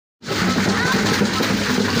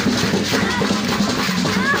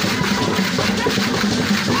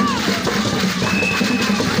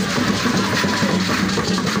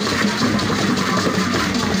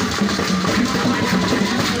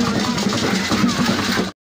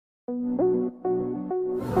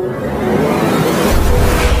Hello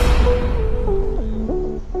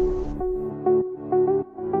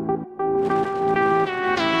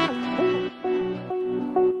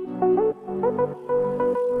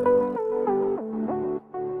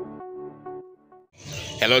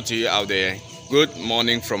to you out there. Good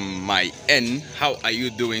morning from my end. How are you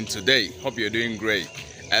doing today? Hope you're doing great.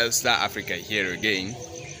 Elstar Africa here again.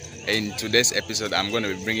 In today's episode, I'm going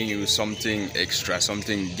to be bringing you something extra,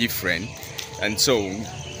 something different. And so,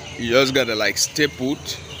 you just gotta like stay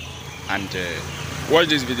put and watch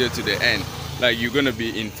this video to the end. Like, you're going to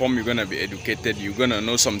be informed, you're going to be educated, you're going to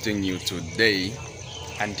know something new today.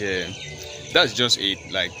 And that's just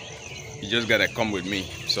it. Like, you just gotta come with me.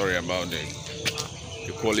 Sorry about the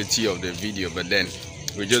quality of the video, but then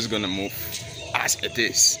we're just gonna move as it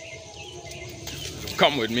is.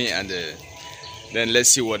 Come with me and then let's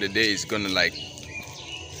see what the day is gonna like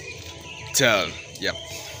tell. Yeah,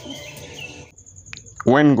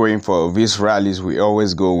 when going for these rallies, we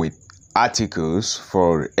always go with articles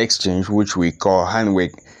for exchange, which we call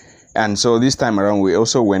handwork. And so this time around we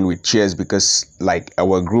also went with chairs, because like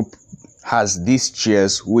our group has these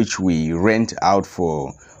chairs which we rent out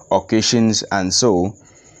for occasions, and so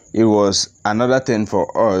it was another thing for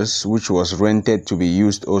us which was rented to be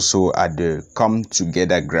used also at the come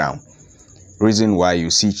together ground. Reason why you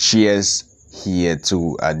see chairs here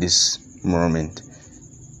too at this moment.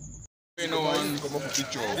 You know,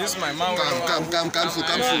 this is my mom. Come.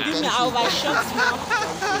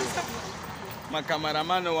 My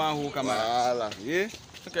cameraman no one who camera. Yeah.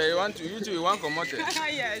 Okay, you two you want come out?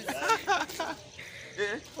 Yes.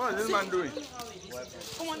 Yeah. What is this man doing?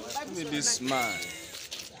 Come on, me this man.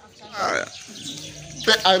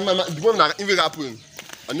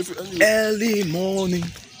 Early morning.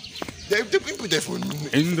 In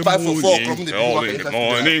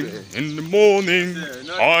the morning,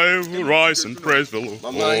 I will rise and praise the Lord. I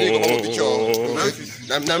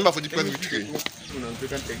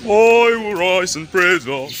will rise and praise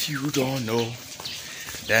the Lord. If you don't know,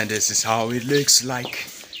 then this is how it looks like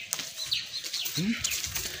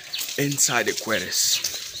inside the quarters.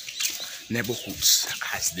 Neighborhoods,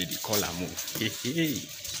 as they call a move. Hey.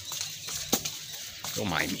 Don't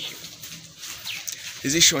mind me.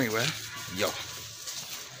 Is it showing well? Yo.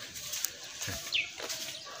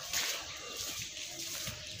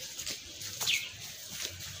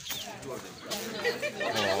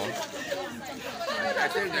 I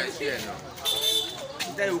think that's here now.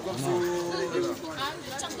 Then we come to.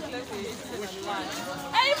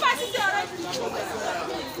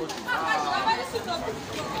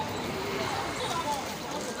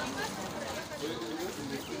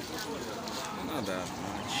 Not that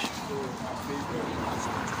much.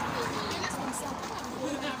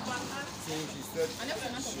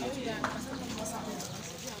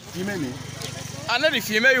 I know the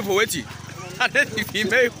female for waiting. I know the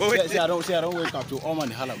female for waiting. I don't wake up to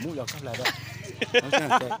Oman Hala. Move your stuff like that.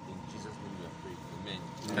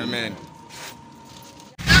 Amen.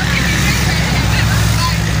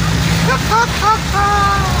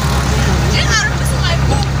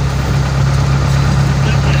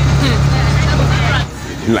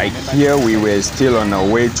 Like here we were still on our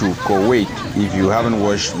way to Kuwait. If you haven't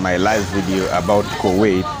watched my live video about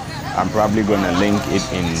Kuwait, I'm probably gonna link it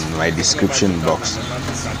in my description box.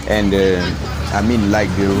 And I mean, like,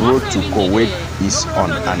 the road to Kuwait is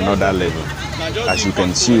on another level. As you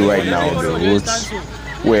can see right now, the roads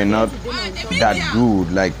were not that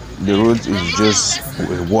good. Like, the roads is just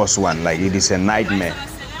a worse one. Like, it is a nightmare.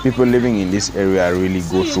 People living in this area really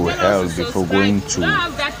go through hell before going to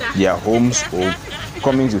their homes or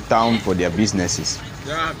coming to town for their businesses.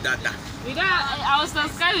 You don't have data. I was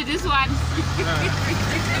subscribed with this one.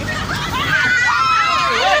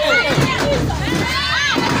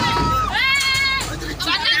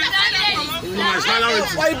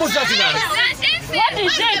 Why you push that? What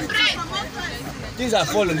is it? Things are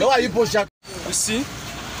falling. Why you push that? You see?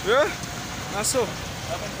 Yeah? That's so.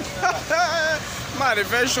 My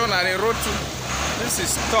reversion and the road to this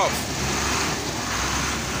is tough.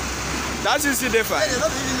 That is the difference. They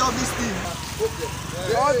don't really love this thing.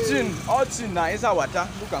 All thing now is our water.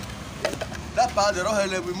 Look up. That part they don't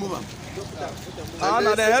help we move them. Ah,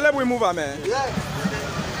 no, they help we move them, man. Yeah.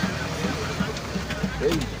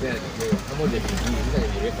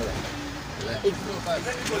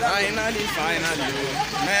 Finally,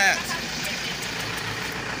 man.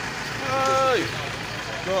 Hey,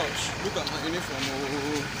 gosh, look at my uniform.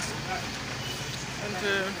 And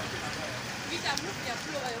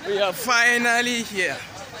we are finally here.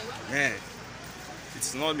 Man,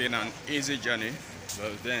 it's not been an easy journey,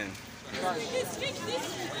 but then.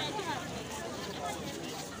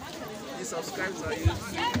 subscribe to you?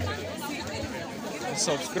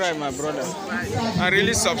 Subscribe, my brother. I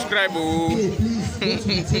really subscribe.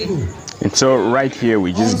 And so right here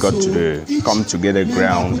we just got to the come together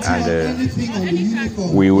ground, and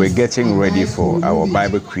we were getting ready for our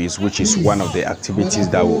Bible quiz, which is one of the activities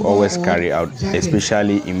that we always carry out,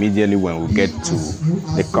 especially immediately when we get to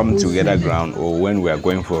the come together ground or when we are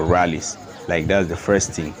going for rallies. Like that's the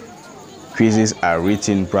first thing. Quizzes are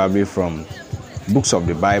written probably from books of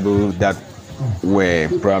the Bible that were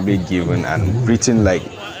probably given and written like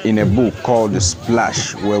in a book called The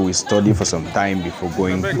Splash, where we study for some time before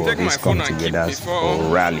going for these come-togethers or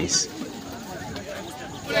rallies.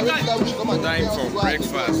 Time for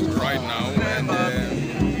breakfast right now, and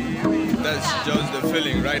that's just the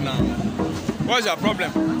feeling right now. What's your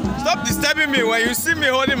problem? Stop disturbing me when you see me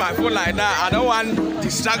holding my phone like that. I don't want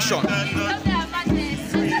distraction.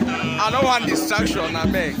 I don't want distraction, I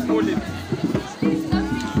beg. Hold it.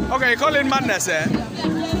 Okay, call it madness, eh?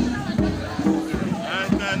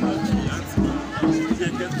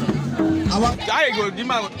 I go, give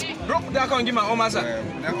my broke that can give my own master. Would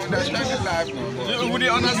you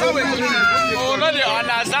understand? Oh, no, they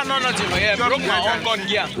understand nothing. Yeah, broke my own gun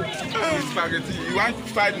gear. Spaghetti. You want to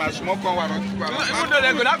fight my small corn? Even though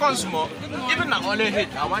they go that con small, even na only hit.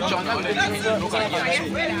 I want John only hit.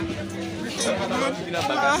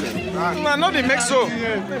 No, no, they make so.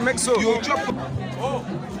 They make so. Oh,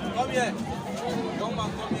 come here. Come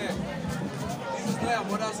back, come here. This is not your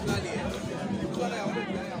mother's rally.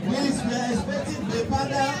 Please, we are expecting the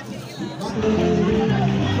father.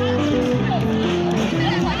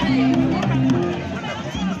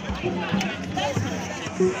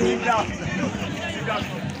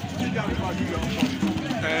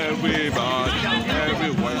 Everybody,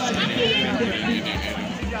 everyone.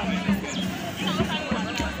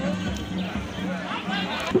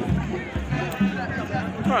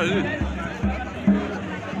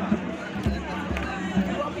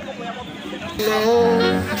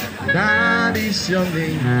 That is your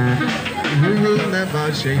name. You will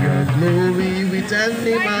never share your glory with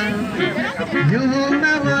any man. You will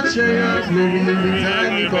never share your glory with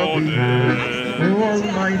any copy. Oh,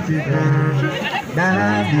 Almighty God,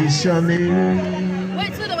 that is your name.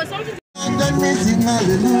 Wait, so there was something. Let me sing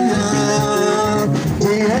hallelujah.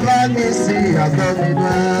 Jehovah Nissi has done it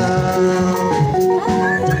well.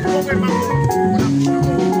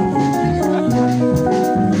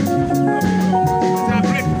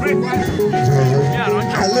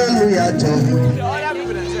 Hallelujah, John.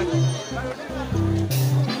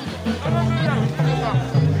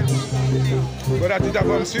 Brother Tita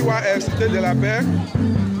from CYF, Cité de la Paix.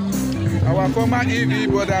 Our former EV,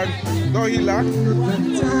 Brother Douala.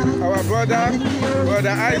 Our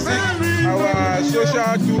brother Isaac. Our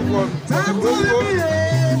social tool from Bosco.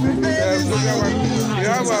 We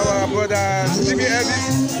have our brother Jimmy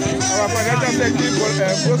Ellis. Our financial secretary for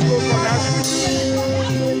Bosco Finance.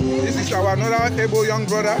 This is our another able young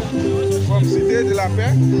brother from Cité de la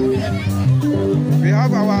Paix. We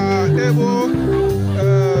have our able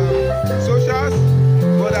socials,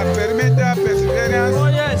 brother perimeter, presbyterians,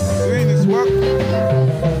 doing his work.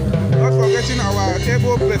 Not forgetting our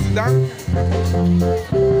able president.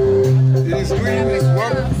 He is doing his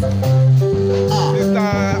work. Mr.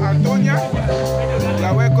 Antonia, you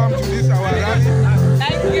are welcome to this our rally.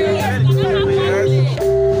 Thank you. Yes.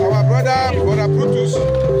 Our brother Brutus.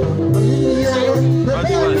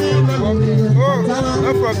 Oh,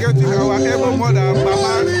 not forgetting our able mother,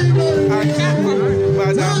 Mama, Auntie,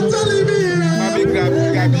 Madam, Mami Gabi.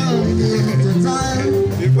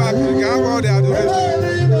 In fact, we can have all the adoration.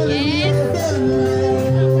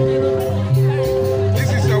 This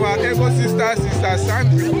is our able sister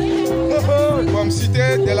Sandri, from Cité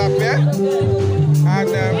de la Paix.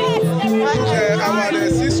 And our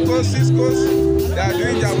Cisco's, they are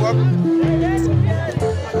doing their work.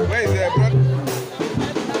 Where is their brother?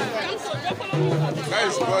 Where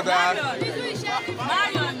is brother?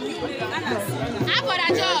 Brother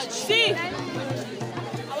George. See.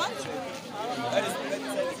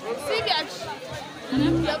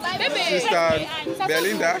 Sister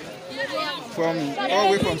Belinda, from all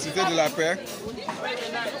the way from Cité de la Paix.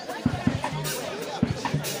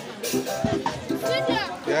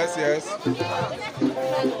 Yes, yes.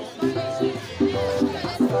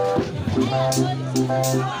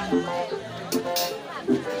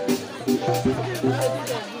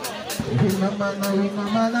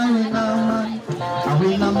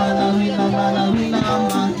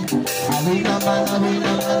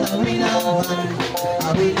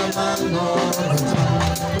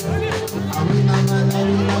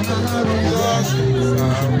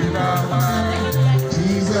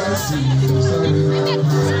 Jesus,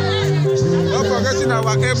 forgetting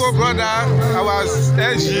our able brother, our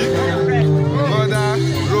SG, brother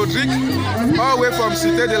Rodrigue, all the way from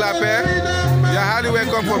Cité de la Paix. You are highly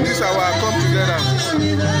welcome from this our come together.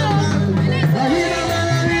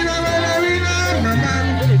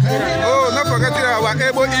 Oh, not forgetting our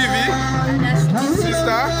able Evie,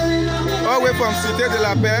 sister, all the way from Cité de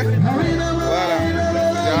la Paix. Voilà,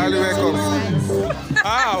 you are highly welcome.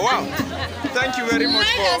 Ah, wow. Thank you very much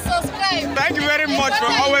thank you very much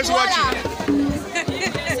for always watching.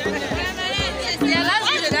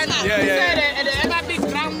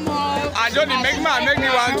 I don't make me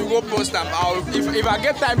want to go post them. If I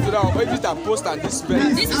get time to now, maybe to post on this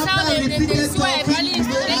page. This is how they swear rallies.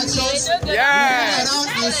 Yeah.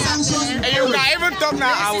 And you can even talk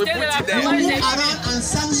now and we put it there. And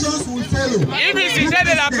sanctions will follow. If it's in the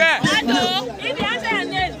pair.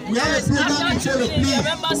 We have a program to follow, please. The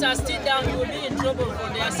members are still down, you will be in trouble for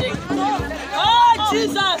their sake. Oh,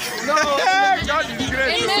 Jesus! No, God is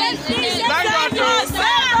great. Thank God.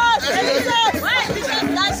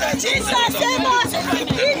 Jesus, save us!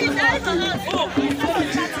 He died for us.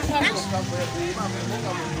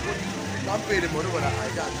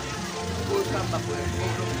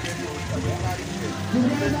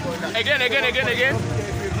 Again.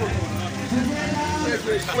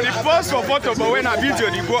 When you post for photo, but when I video,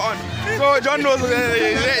 you go on. So John knows.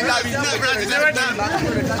 Okay,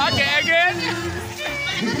 again.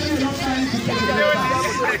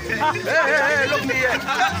 Hey, look me here.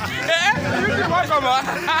 Welcome,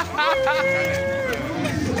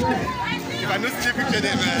 if I don't see the picture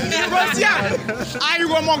there, man. I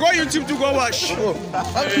will go YouTube to go watch.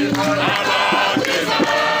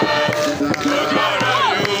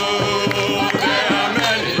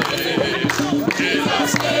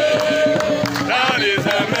 That is a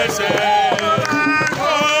message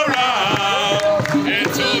around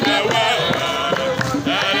into the world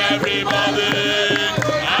that everybody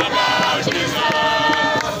about Jesus.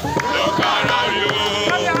 Look around you.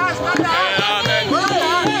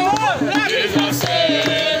 Jesus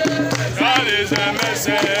said, that is a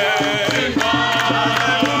message.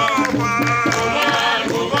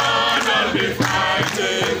 Woman, don't be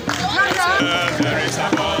fighting. There is a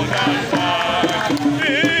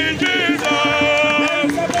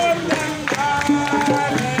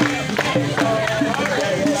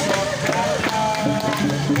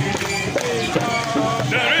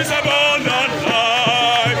abundant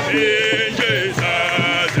fight.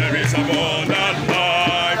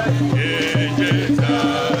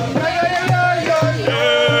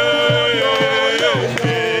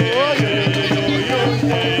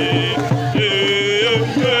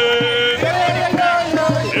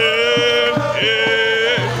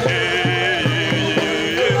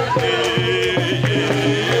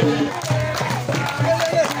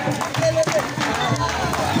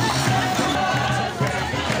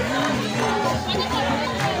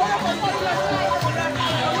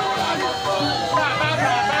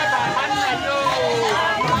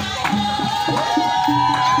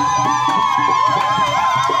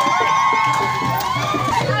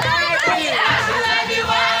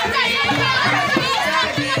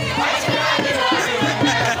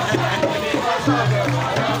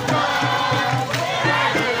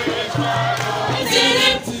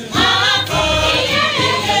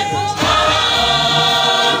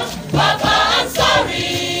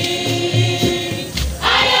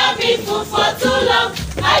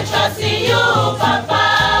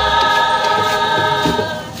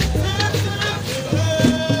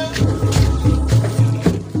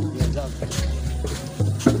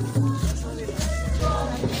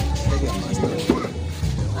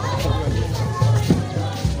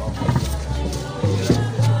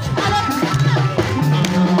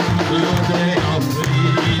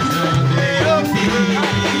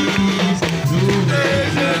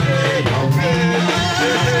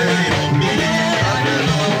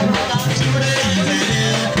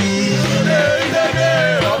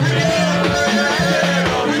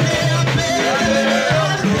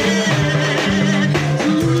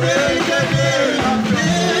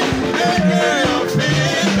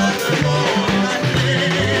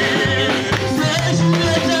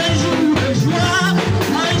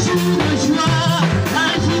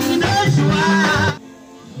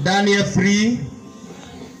 Daniel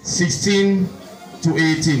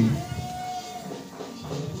 3:16-18.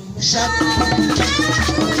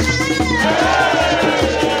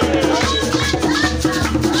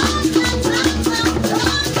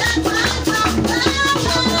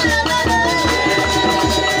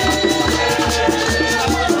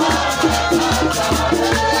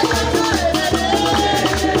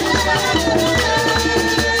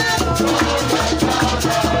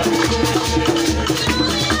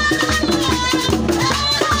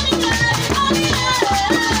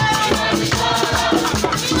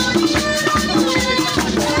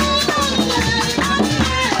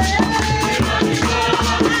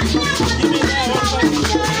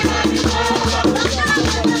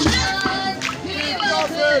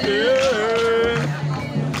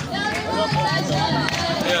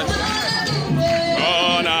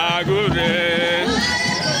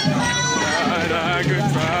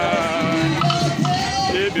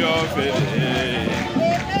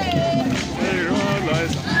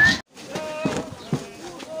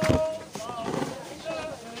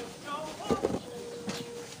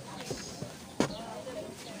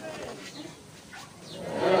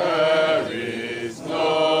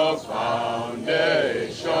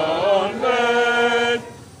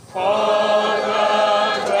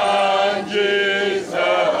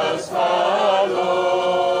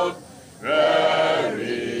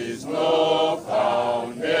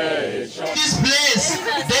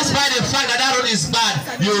 Is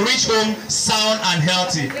bad, you reach home sound and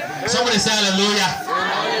healthy. Somebody say hallelujah.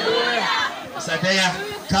 Hallelujah.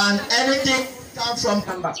 Can anything come from?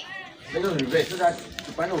 Come back. Let us reverse so that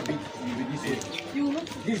the final will be this way.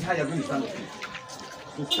 This is how you're going to stand up.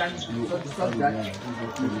 To stand, to stop that.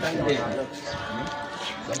 To stand there.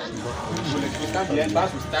 To stand there.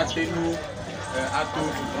 Back to start.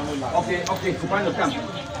 Okay. To final come.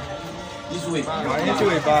 This way. This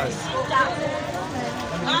way, pass.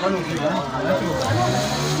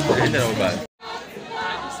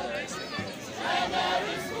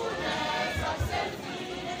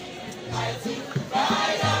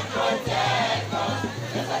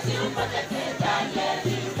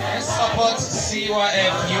 Let's support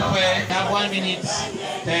CYF Ukraine. Have 1 minute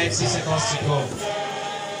 30 seconds to go.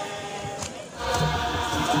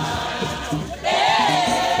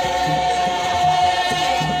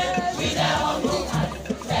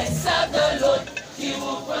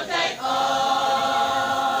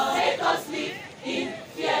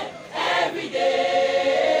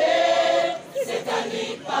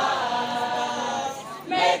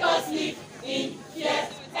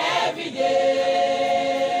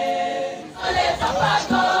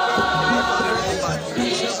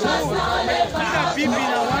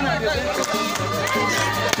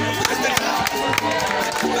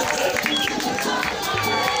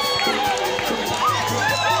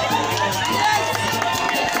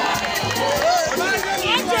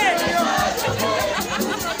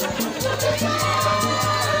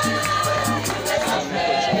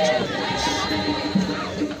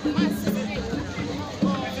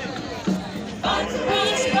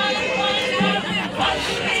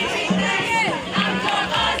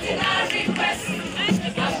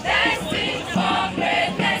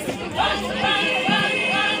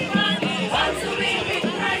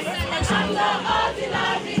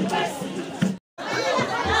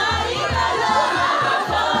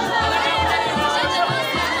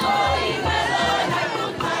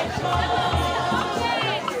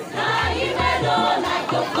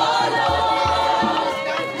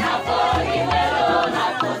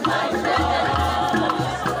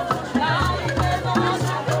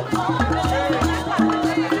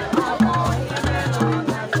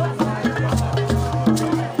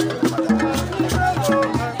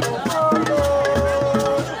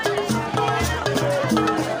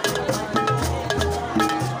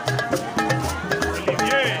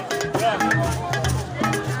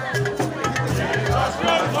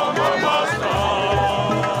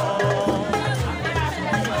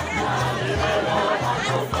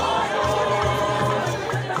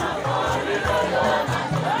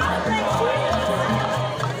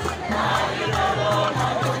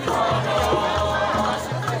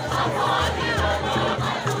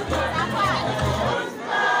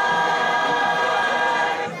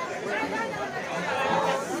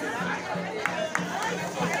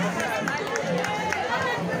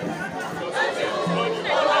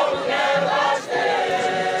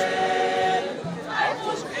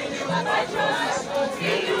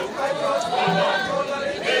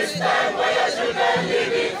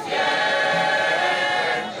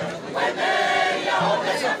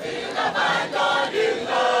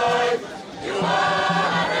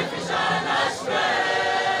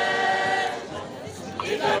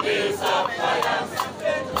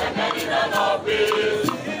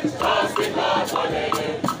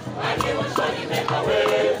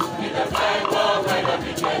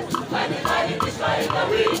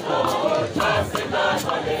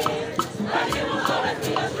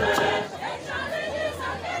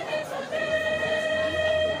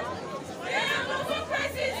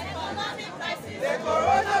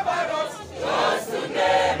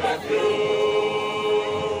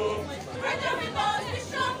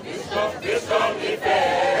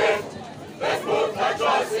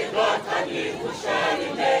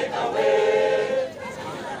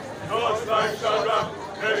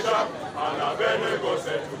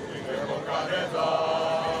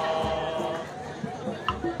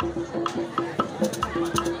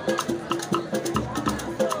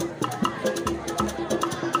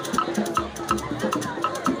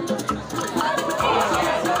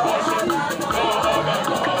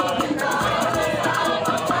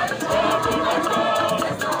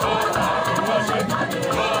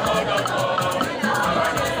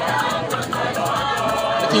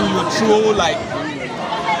 through like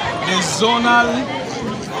the zonal,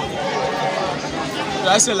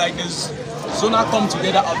 I say like the zonal come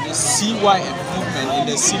together of the CYF movement in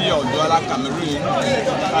the city of Douala, Cameroon.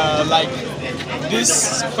 Like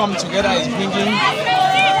this come together is bringing,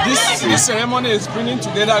 this ceremony is bringing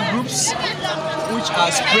together groups which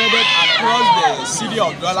are spread across the city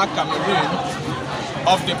of Douala, Cameroon,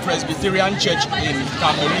 of the Presbyterian Church in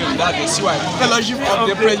Cameroon. That's the CYF Fellowship of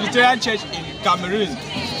the Presbyterian Church in Cameroon.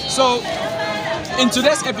 So in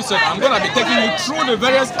today's episode, I'm going to be taking you through the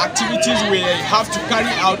various activities we have to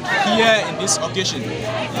carry out here in this occasion.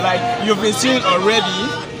 Like you've been seeing already,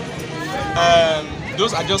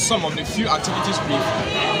 those are just some of the few activities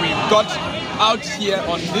we've got out here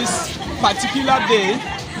on this particular day.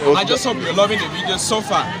 I just hope you're loving the video so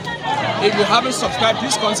far. If you haven't subscribed,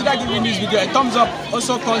 please consider giving this video a thumbs up.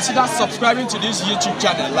 Also consider subscribing to this YouTube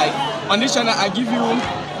channel. Like on this channel, I give you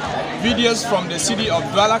videos from the city of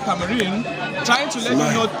Douala, Cameroon, trying to let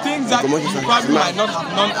you know things that you probably might not have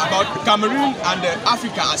known about Cameroon and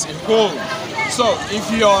Africa as a whole. So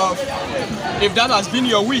if that has been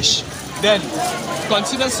your wish, then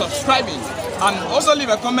consider subscribing and also leave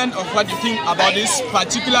a comment of what you think about this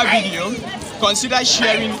particular video. Consider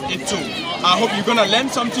sharing it too. I hope you're gonna learn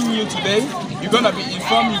something new today. You're gonna be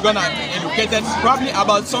informed, you're gonna be educated probably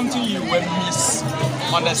about something you were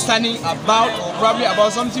misunderstanding about, or probably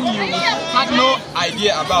about something you had no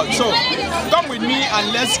idea about. So come with me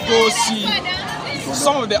and let's go see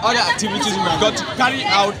some of the other activities we've got to carry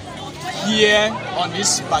out here on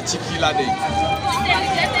this particular day.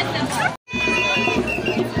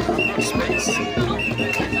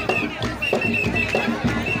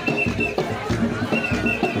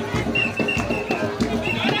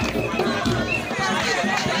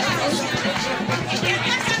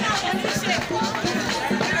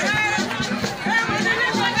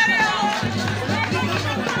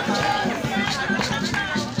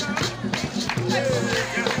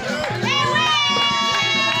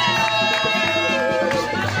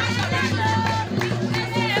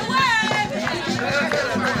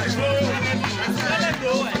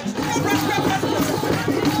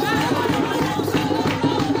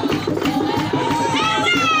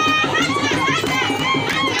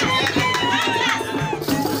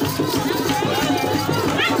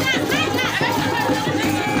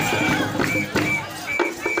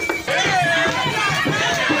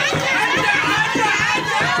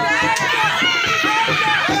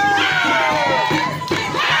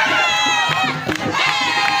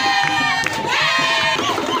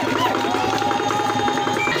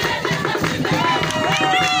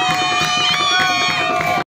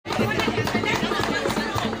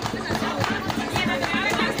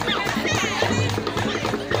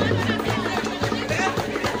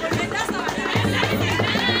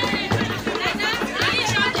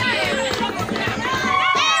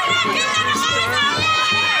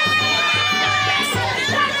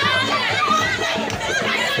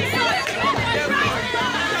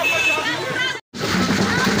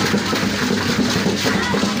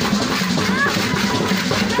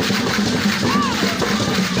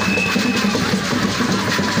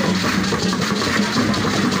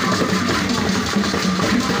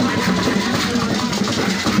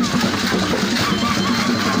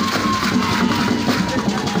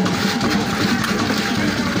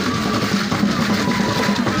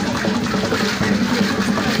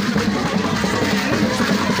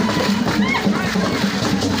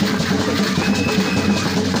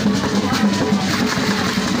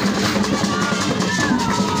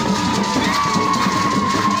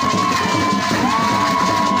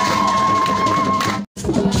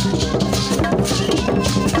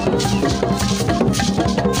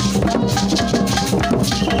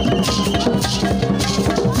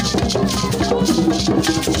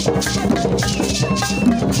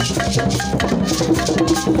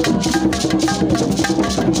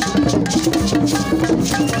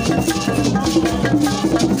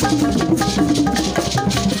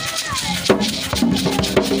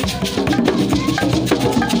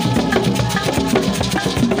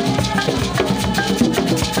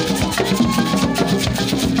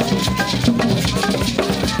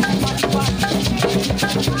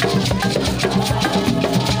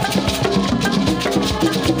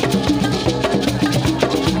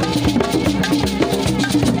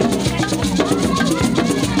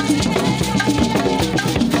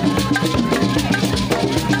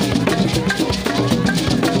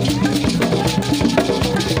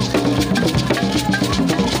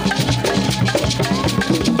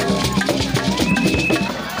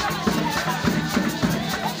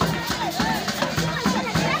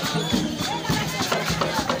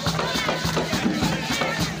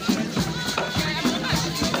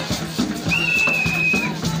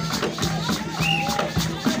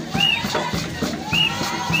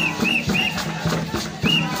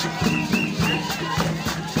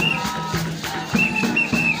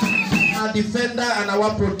 defender and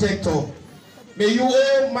our protector. May you,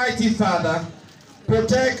 Almighty Father,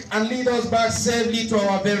 protect and lead us back safely to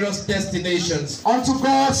our various destinations. Unto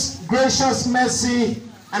God's gracious mercy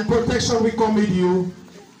and protection we commit you,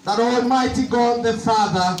 that Almighty God the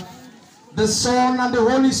Father, the Son, and the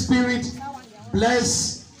Holy Spirit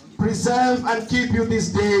bless, preserve, and keep you this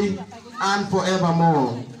day and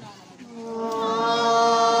forevermore.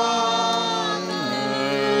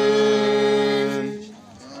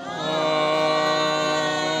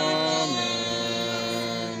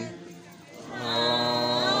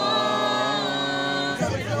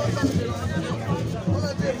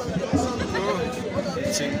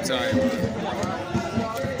 Time.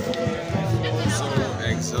 So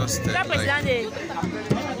exhausted. Not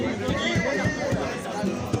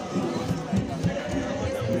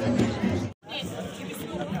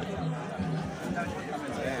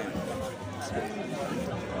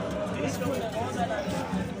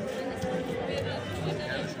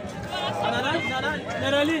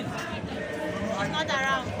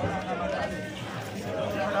around.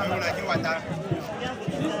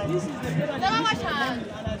 This is the Never wash hands.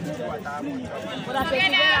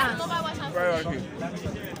 Very okay.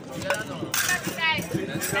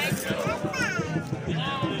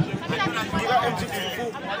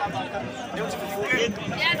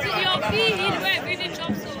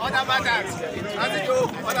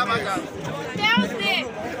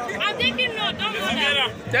 I'm taking note, don't bother.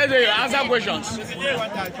 Tell you answer questions.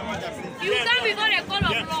 You come before the call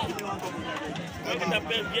of law.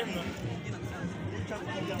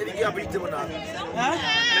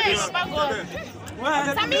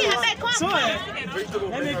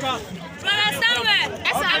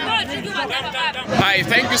 Hi,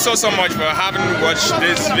 thank you so much for having watched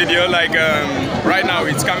this video. Like right now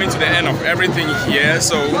it's coming to the end of everything here,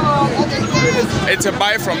 so it's a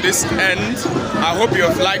bye from this end. I hope you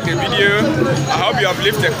have liked the video, I hope you have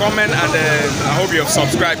left a comment, and I hope you have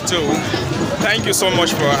subscribed too. Thank you so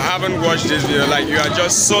much for having watched this video. Like, you are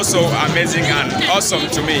just so amazing and awesome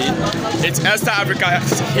to me. It's Esther Africa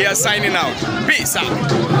here signing out. Peace out.